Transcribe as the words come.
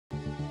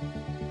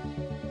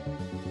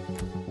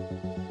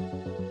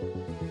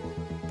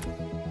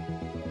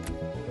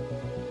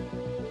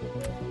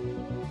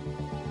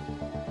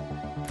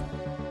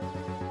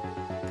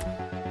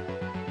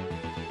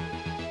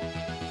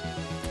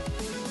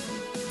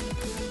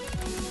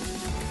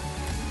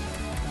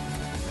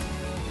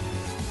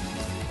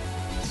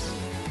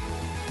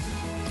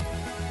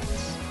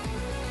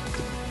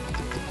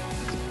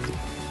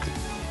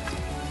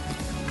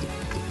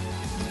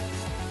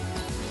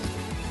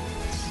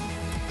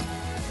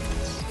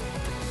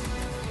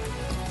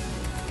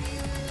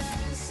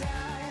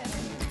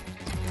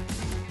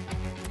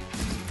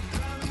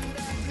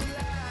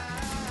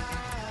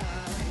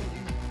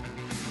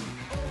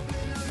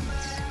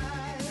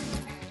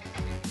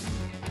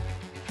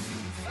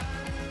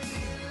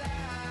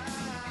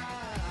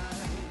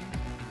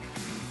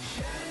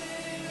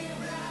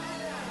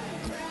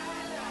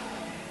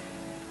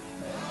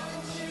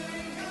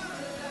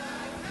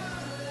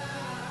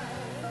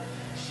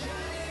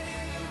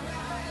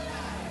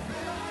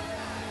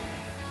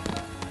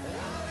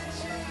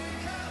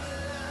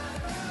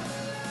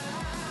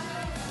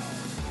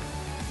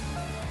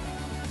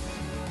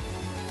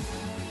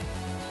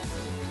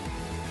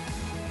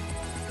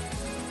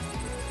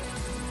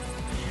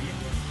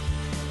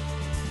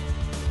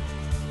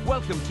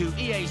Welcome to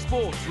EA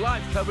Sports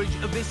live coverage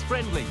of this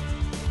friendly.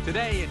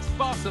 Today it's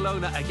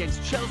Barcelona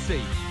against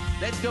Chelsea.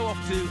 Let's go off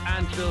to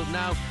Anfield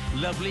now.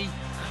 Lovely,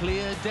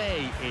 clear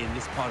day in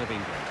this part of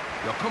England.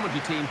 Your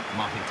commentary team,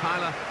 Martin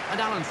Tyler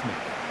and Alan Smith.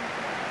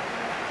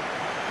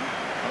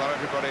 Hello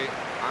everybody,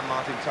 I'm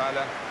Martin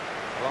Tyler.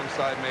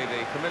 Alongside me,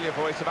 the familiar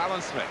voice of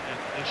Alan Smith.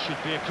 It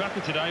should be a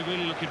cracker today,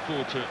 really looking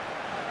forward to it.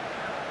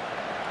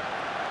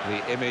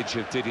 The image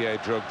of Didier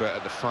Drogba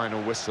at the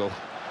final whistle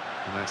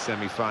in that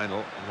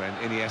semi-final when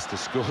Iniesta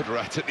scored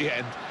right at the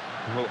end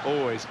will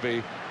always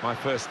be my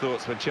first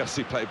thoughts when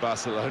Chelsea play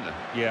Barcelona.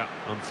 Yeah,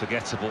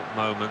 unforgettable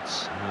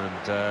moments,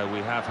 and we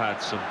have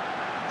had some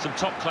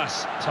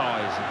top-class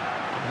ties, and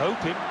I'm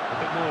hoping a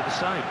bit more of the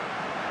same.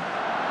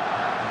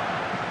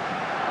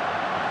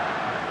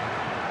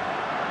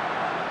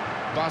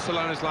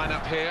 Barcelona's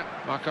lineup here.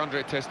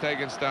 Marc-Andre ter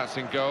Stegen starts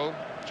in goal.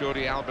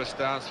 Jordi Alba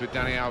starts with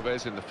Dani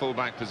Alves in the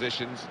full-back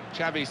positions.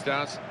 Xavi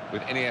starts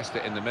with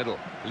Iniesta in the middle.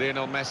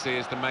 Lionel Messi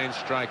is the main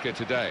striker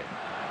today.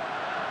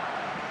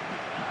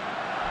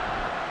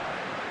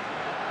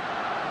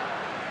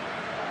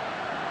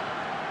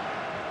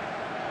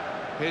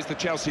 Here's the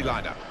Chelsea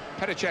lineup.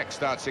 Petr Cech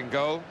starts in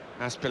goal.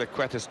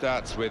 Azpilicueta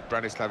starts with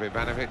Branislav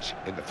Ivanovic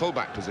in the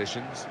full-back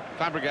positions.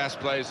 Fabregas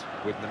plays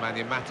with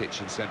Nemanja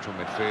Matic in central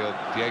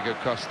midfield. Diego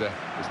Costa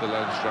is the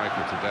lone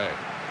striker today.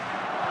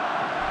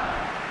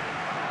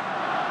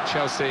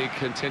 Chelsea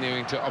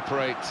continuing to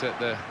operate at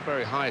the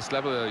very highest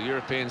level of the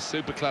European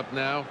super club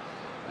now,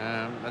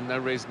 and no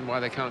reason why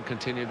they can't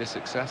continue this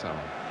success, Alan.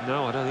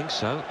 No, I don't think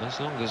so. As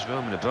long as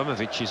Roman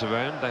Abramovich is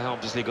around, they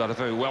obviously got a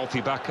very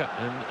wealthy backer,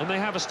 and they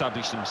have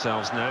established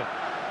themselves now.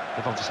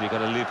 They've obviously got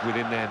to live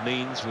within their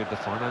means with the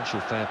financial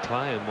fair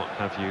play and what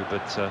have you,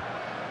 but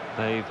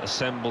they've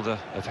assembled a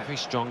very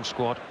strong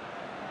squad.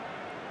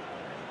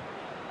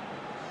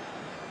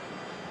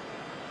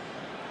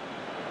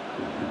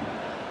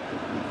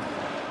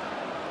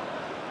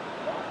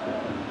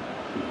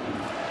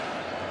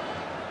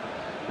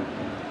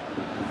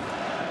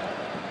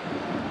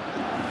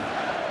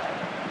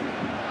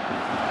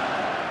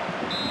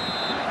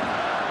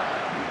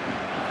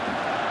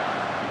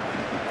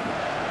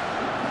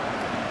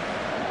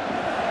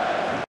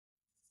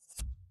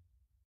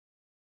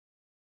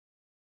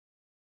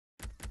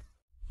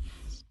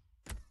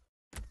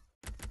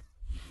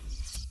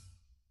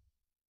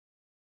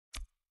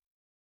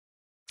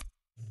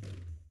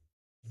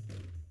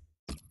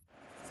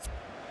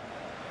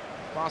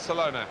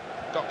 Barcelona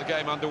got the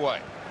game underway.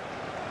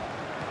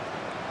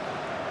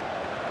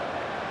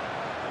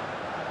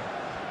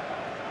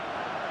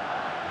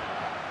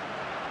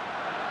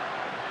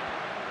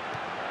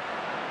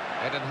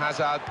 Eden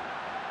Hazard.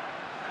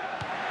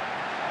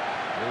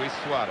 Luis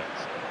Suárez.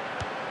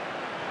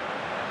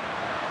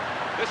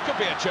 This could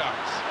be a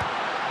chance.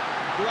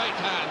 Great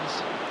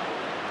hands.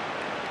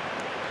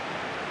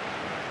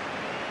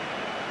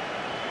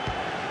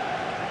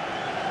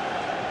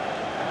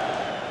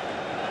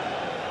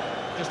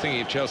 Just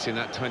thinking of Chelsea in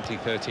that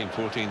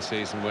 2013-14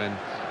 season when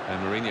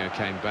Mourinho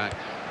came back,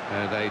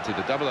 they did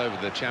a double over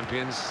the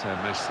champions,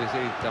 Manchester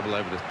City, double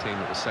over the team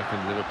that was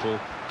second, Liverpool,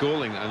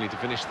 galling only to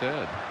finish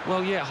third.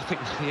 Well, yeah, I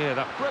think, yeah,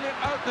 that... Brilliant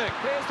opening,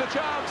 here's the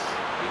chance,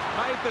 he's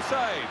made the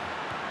save.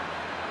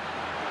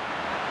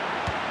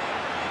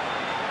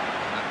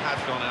 That has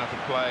gone out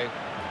of play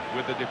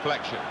with the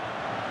deflection.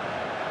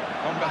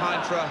 On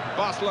behind for a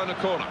Barcelona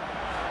corner.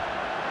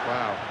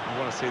 Wow, I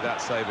want to see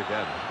that save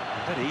again.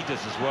 I bet he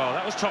does as well.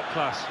 That was top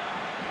class.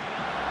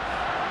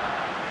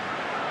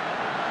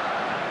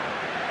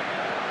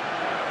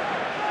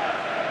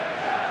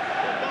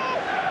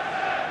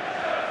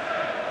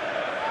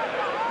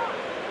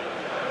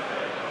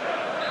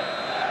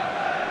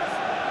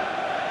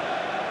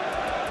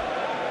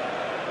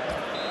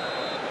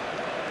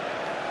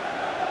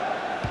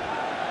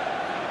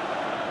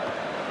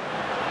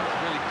 He's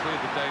really cleared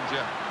the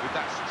danger with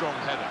that strong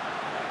header.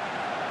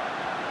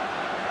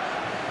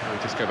 We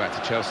just go back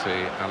to Chelsea,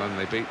 Alan.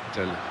 They beat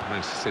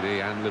Manchester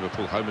City and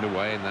Liverpool home and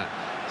away in that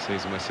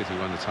season where City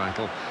won the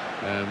title,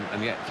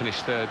 and yet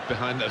finished third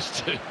behind those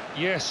two.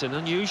 Yes, and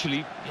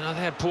unusually, you know, they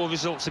had poor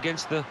results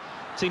against the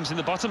teams in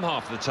the bottom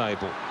half of the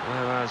table,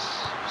 whereas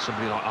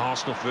somebody like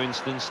Arsenal, for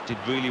instance, did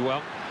really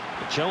well.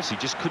 But Chelsea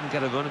just couldn't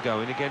get a run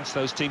going against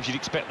those teams you'd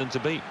expect them to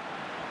beat.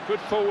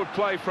 Good forward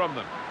play from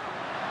them.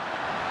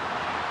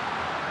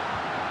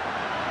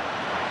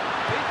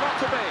 He's got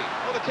to be.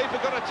 Well, the keeper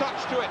got a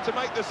touch to it to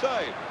make the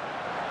save.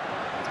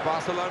 It's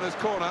Barcelona's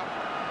corner.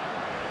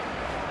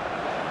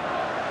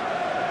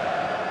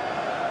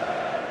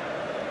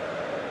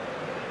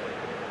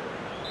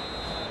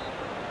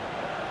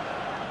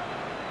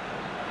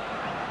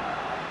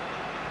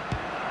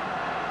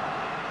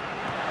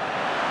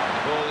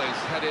 The ball is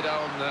headed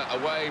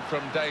on away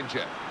from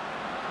danger.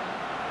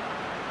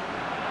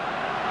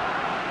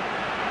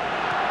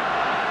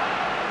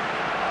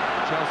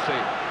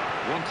 Chelsea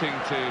wanting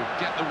to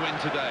get the win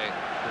today.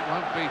 It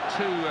won't be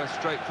too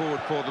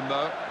straightforward for them,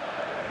 though.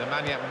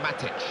 Nemanja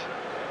Matic.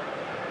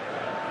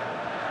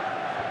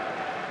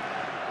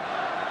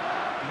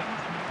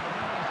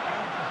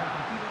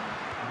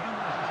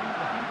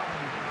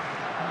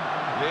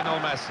 Lionel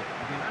Messi.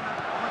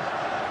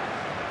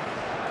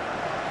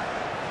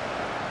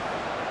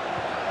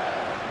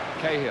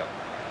 Cahill.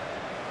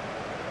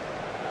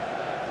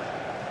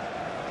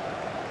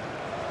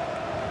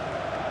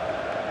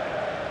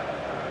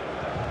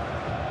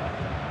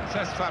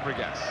 Says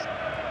Fabregas.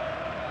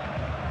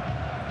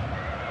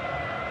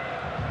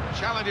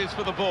 Challenges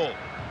for the ball.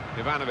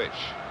 Ivanovic.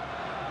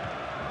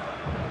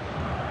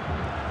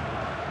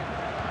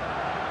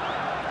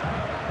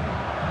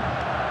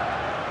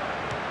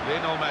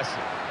 Lionel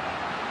Messi.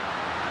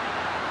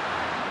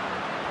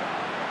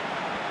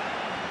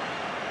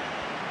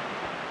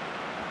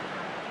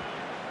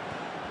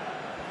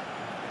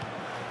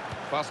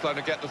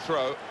 Barcelona get the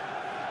throw.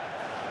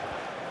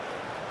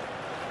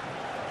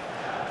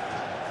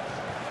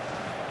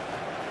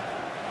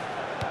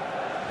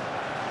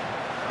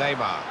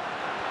 Neymar.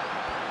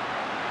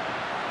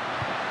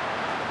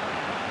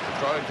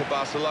 Throw into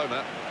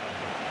Barcelona.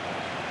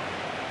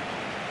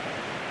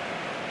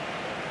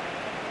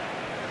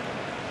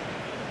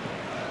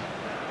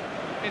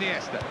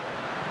 Iniesta.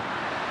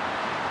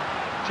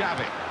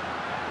 Xavi.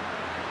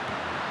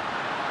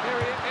 Here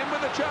he is, in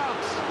with a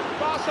chance.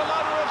 Barcelona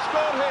have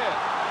scored here.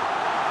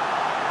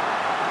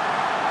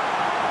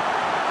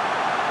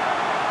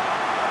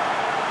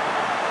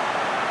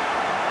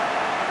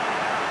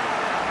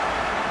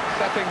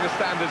 Setting the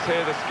standards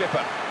here, the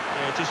skipper.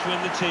 Yeah, just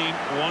when the team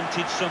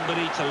wanted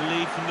somebody to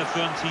lead from the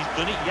front, he's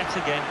done it yet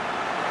again.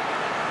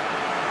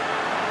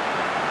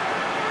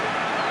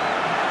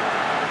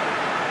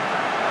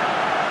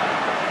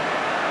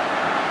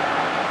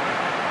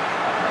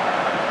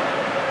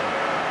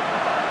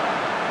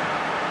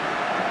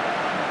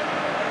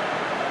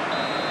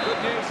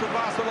 Good news for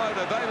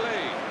Barcelona, they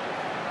lead.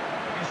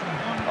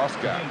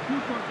 Oscar.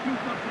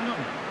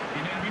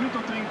 En el minuto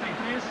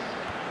 33,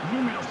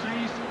 número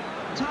 6,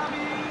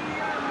 Xavi.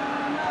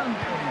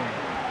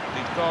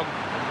 He's gone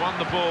and won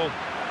the ball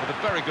with a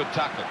very good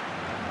tackle.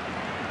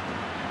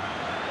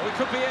 Oh, he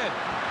could be in.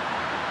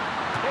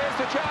 Here's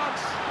the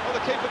chance. Oh, the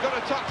keeper got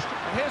it touched.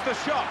 And here's the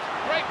shot.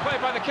 Great play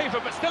by the keeper,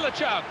 but still a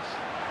chance.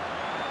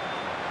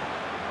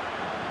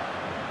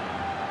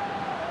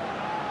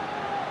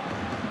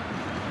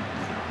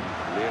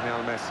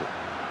 Lionel Messi.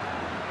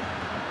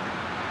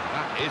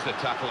 That is a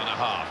tackle and a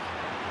half.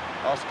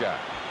 Oscar.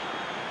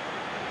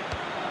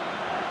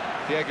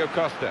 Diego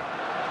Costa.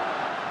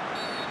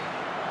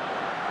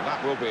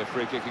 That will be a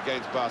free kick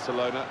against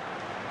Barcelona.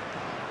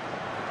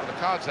 Well, the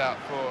card's out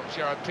for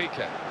Gerard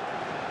Piqué.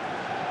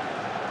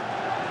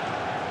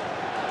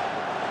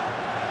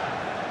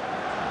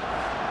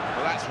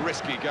 Well, that's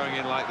risky going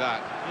in like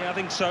that. Yeah, I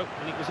think so.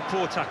 And it was a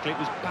poor tackle. It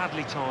was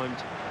badly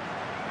timed.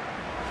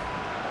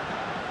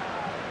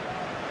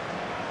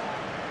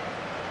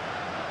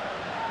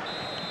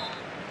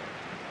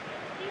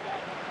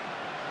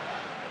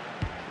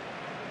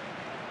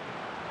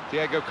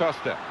 Diego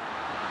Costa.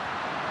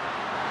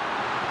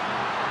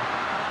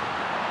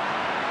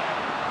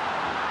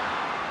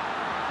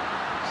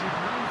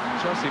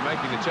 Chelsea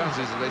making the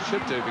chances as they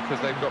should do because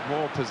they've got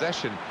more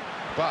possession,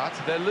 but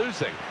they're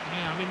losing.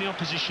 Yeah, I mean, the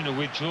opposition are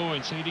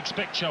withdrawing, so you'd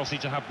expect Chelsea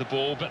to have the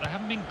ball, but they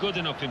haven't been good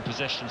enough in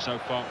possession so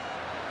far.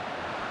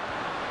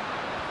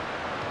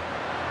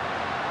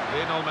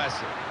 Lionel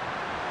Messi.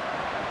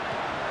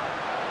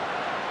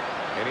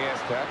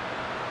 Iniesta.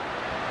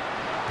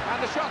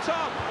 And the shot's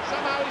on.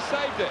 Somehow he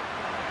saved it.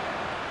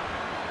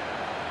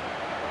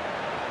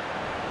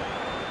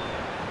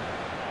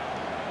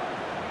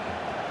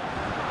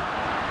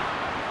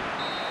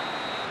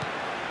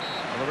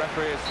 Well, the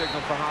referee has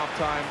signalled for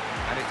half-time,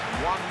 and it's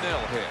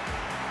 1-0 here.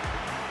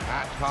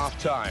 At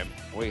half-time,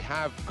 we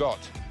have got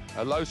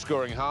a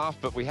low-scoring half,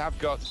 but we have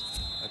got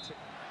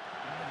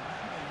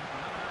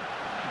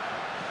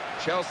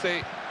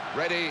Chelsea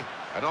ready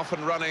and off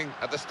and running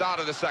at the start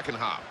of the second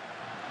half.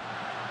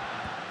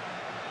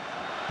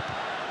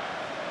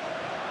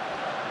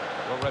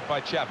 Well read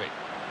by Xavi.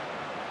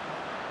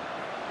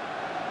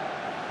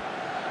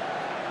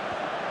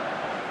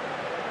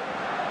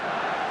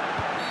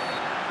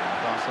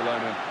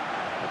 Barcelona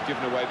have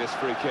given away this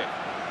free kick.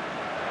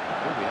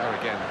 Here we are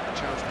again, a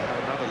chance to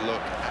have another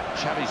look at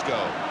Xavi's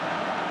goal.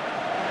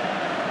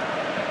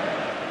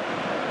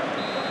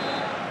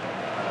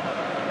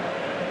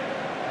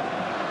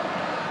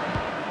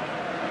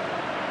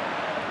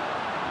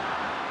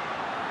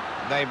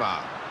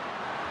 Neymar.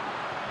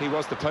 He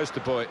was the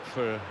poster boy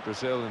for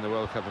Brazil in the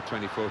World Cup of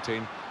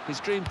 2014. His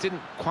dream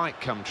didn't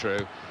quite come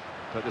true,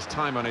 but there's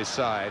time on his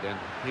side, and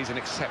he's an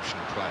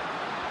exceptional player.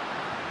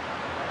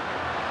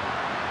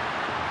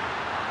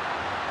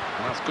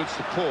 And that's good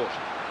support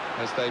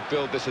as they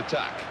build this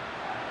attack.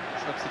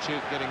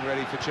 Substitute getting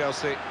ready for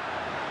Chelsea.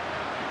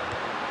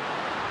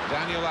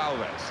 Daniel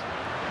Alves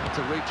had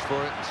to reach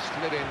for it,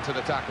 slid into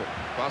the tackle.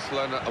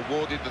 Barcelona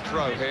awarded the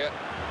throw here.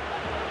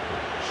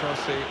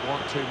 Chelsea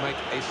want to make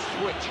a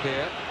switch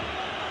here.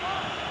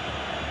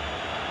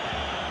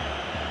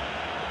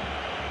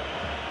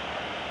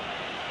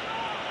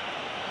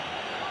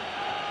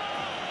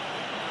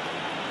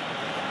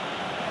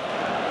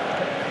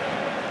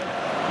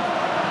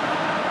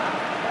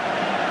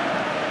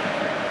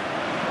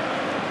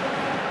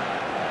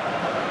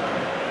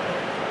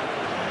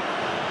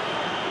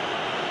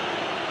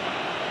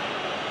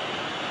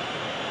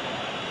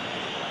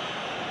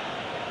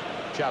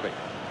 Xavi.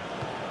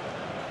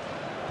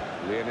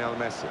 Lionel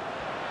Messi.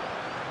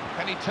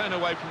 Can he turn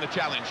away from the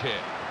challenge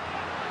here?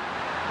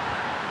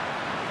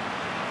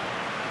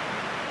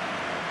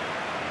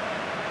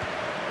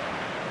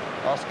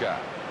 Oscar.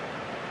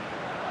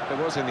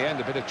 There was, in the end,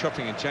 a bit of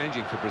chopping and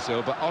changing for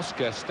Brazil, but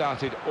Oscar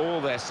started all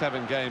their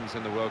 7 games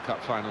in the World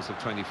Cup finals of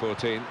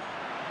 2014.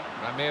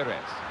 Ramirez.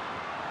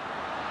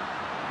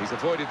 He's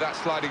avoided that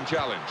sliding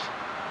challenge.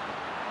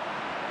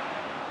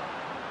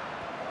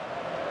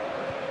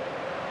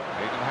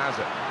 Eden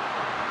Hazard.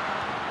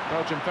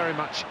 Belgium very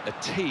much a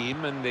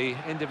team, and the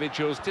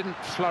individuals didn't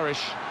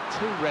flourish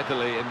too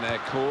readily in their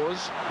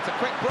cause. It's a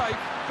quick break,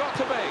 got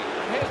to be.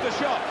 Here's the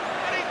shot,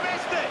 and he's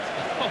missed it!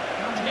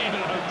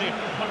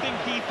 I think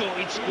he thought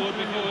he'd scored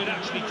before he'd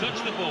actually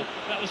touched the ball.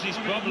 That was his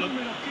problem.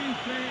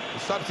 The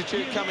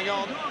substitute coming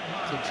on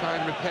to try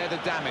and repair the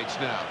damage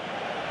now.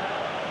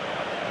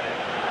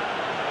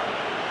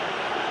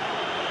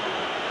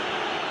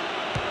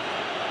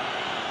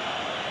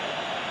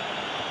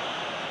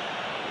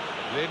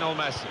 Lionel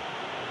Messi.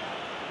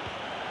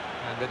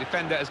 And the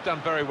defender has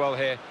done very well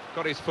here,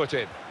 got his foot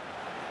in.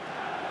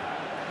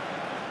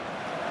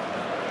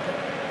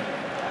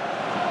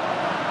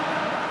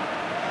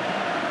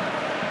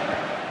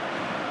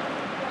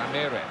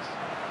 Ramirez.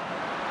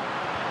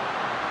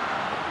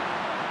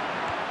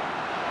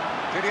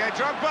 Didier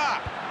Drogba.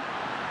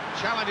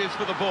 Challenges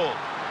for the ball.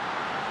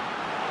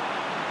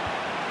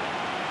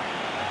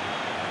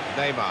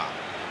 Neymar.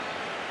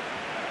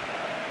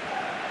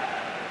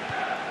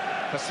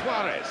 For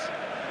Suárez.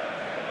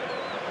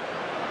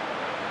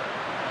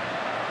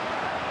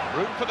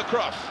 Room for the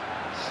cross.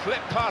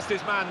 Slipped past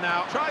his man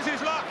now. Tries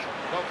his luck.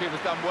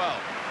 Goalkeeper's done well.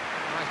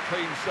 Nice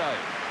clean save.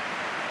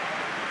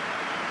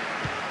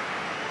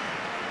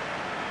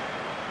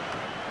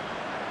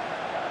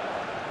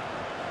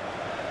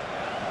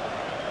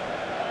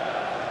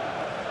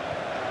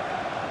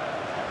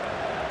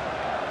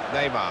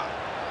 Neymar.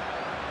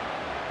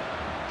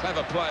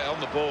 Clever play on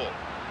the ball.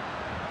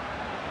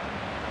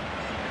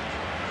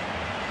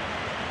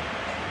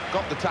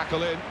 Got the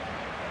tackle in.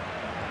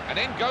 And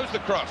in goes the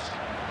cross.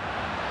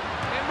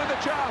 In with the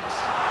chance.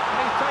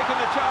 And he's taken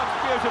the chance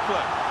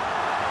beautifully.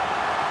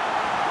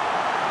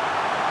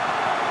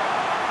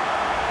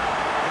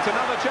 It's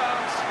another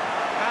chance.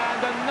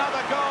 And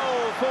another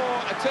goal for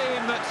a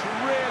team that's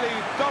really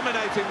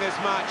dominating this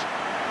match.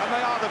 And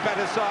they are the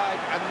better side.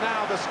 And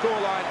now the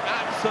scoreline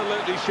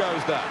absolutely shows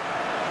that.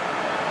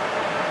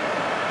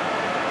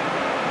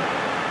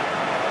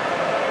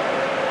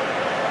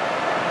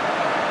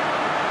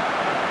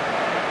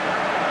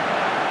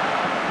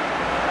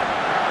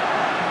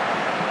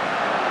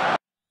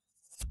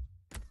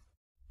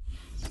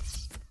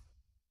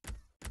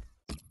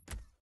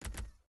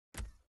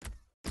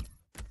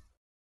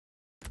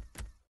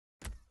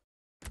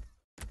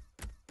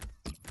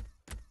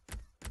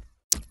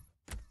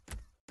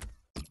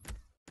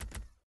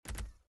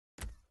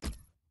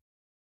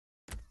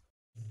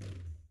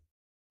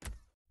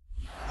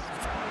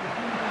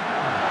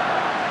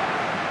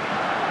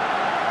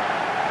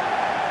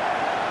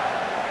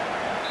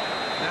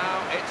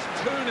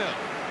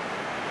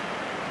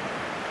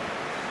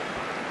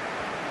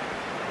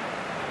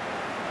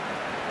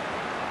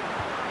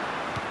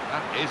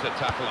 That is a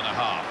tackle and a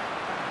half.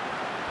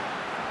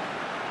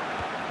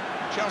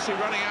 Chelsea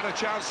running out of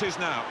chances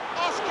now.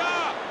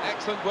 Oscar!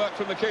 Excellent work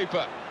from the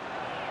keeper.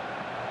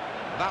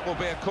 That will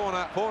be a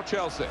corner for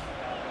Chelsea.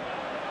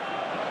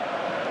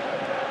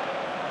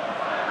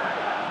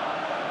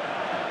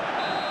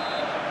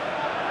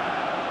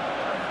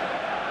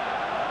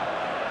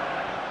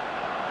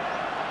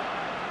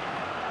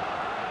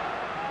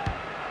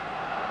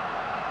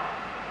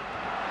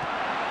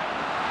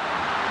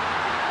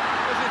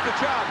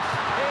 Chance.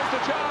 Here's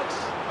the chance.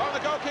 Oh, the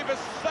goalkeeper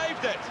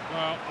saved it.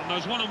 Well, in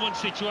those one-on-one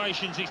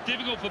situations, it's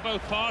difficult for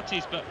both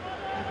parties, but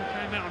he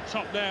came out on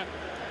top there.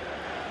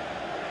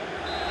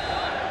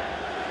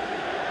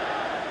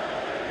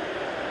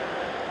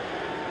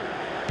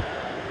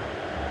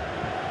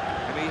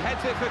 And he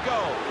heads it for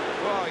goal.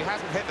 Well, he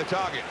hasn't hit the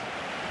target.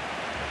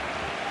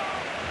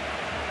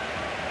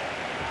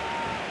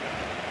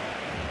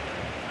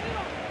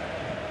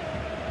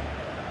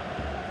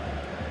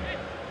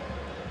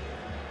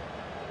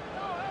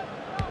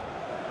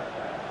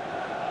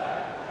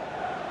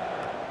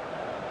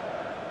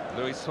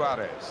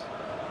 Suárez.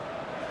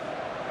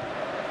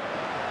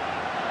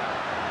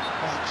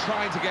 Oh,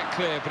 trying to get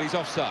clear, but he's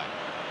offside.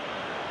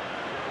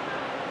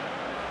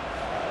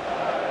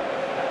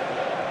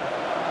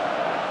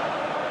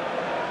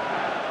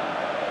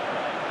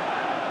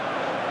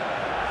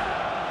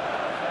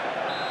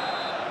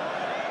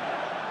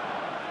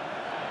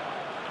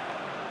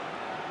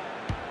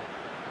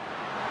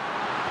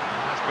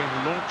 Has been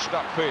launched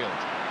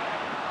upfield.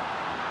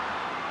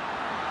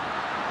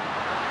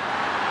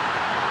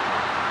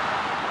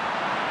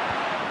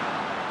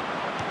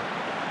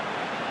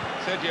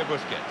 Sergio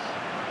Busquets.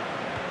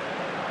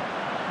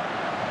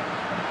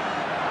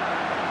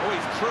 Oh,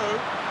 he's through.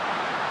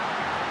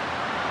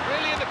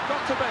 Really in the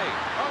Got to be.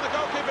 Oh, the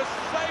goalkeeper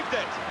saved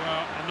it.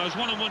 Well, in those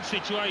one-on-one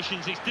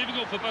situations, it's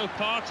difficult for both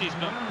parties,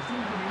 but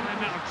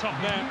came out on top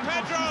there.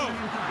 Pedro!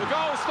 The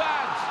goal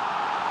stands.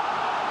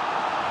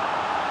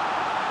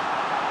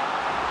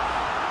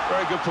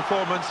 Very good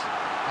performance,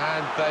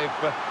 and they've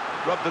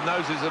rubbed the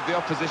noses of the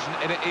opposition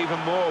in it even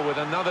more with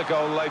another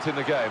goal late in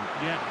the game.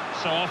 Yeah,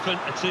 so often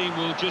a team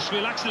will just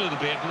relax a little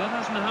bit, but that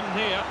hasn't happened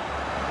here.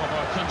 Well,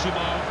 by a country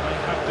mile, they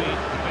have been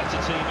the better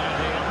team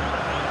out here,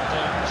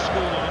 and the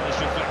scoreline has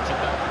reflected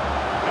that.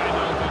 Game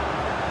over.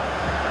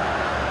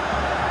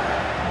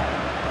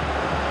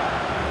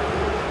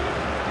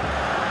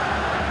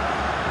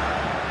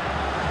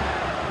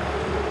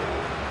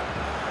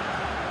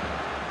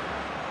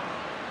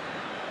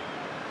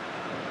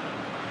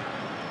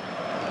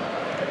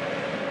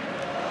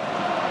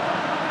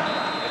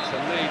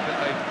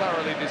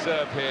 Thoroughly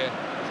deserved here.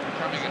 It's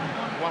becoming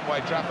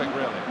one-way traffic,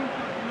 really.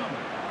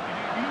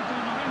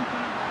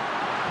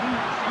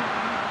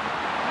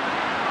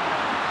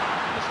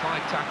 The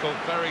slide tackle,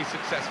 very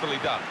successfully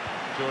done.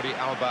 Jordi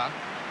Alba.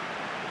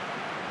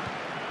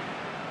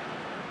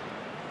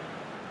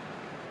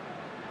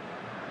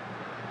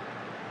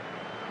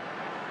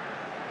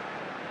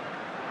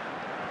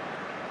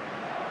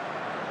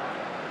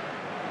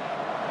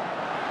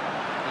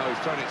 Oh, he's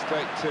thrown it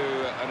straight to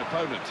an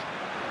opponent.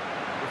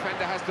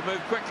 Defender has to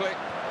move quickly.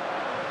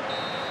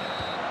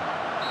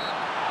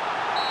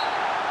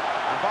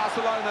 And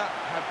Barcelona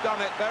have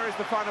done it. There is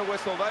the final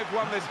whistle. They've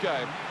won this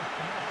game.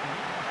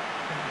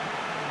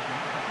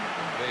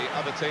 The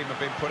other team have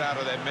been put out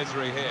of their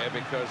misery here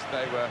because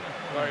they were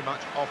very much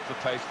off the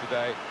pace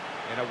today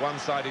in a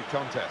one-sided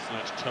contest.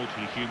 That's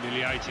totally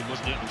humiliating,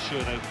 wasn't it? I'm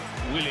sure they're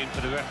willing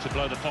for the ref to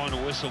blow the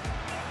final whistle.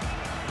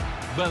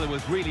 Well, there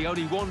was really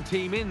only one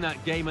team in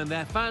that game, and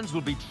their fans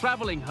will be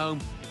travelling home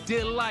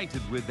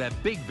delighted with their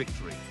big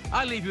victory.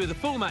 I'll leave you with the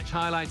full match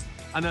highlights,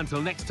 and until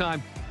next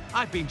time,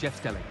 I've been Jeff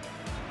Stelling.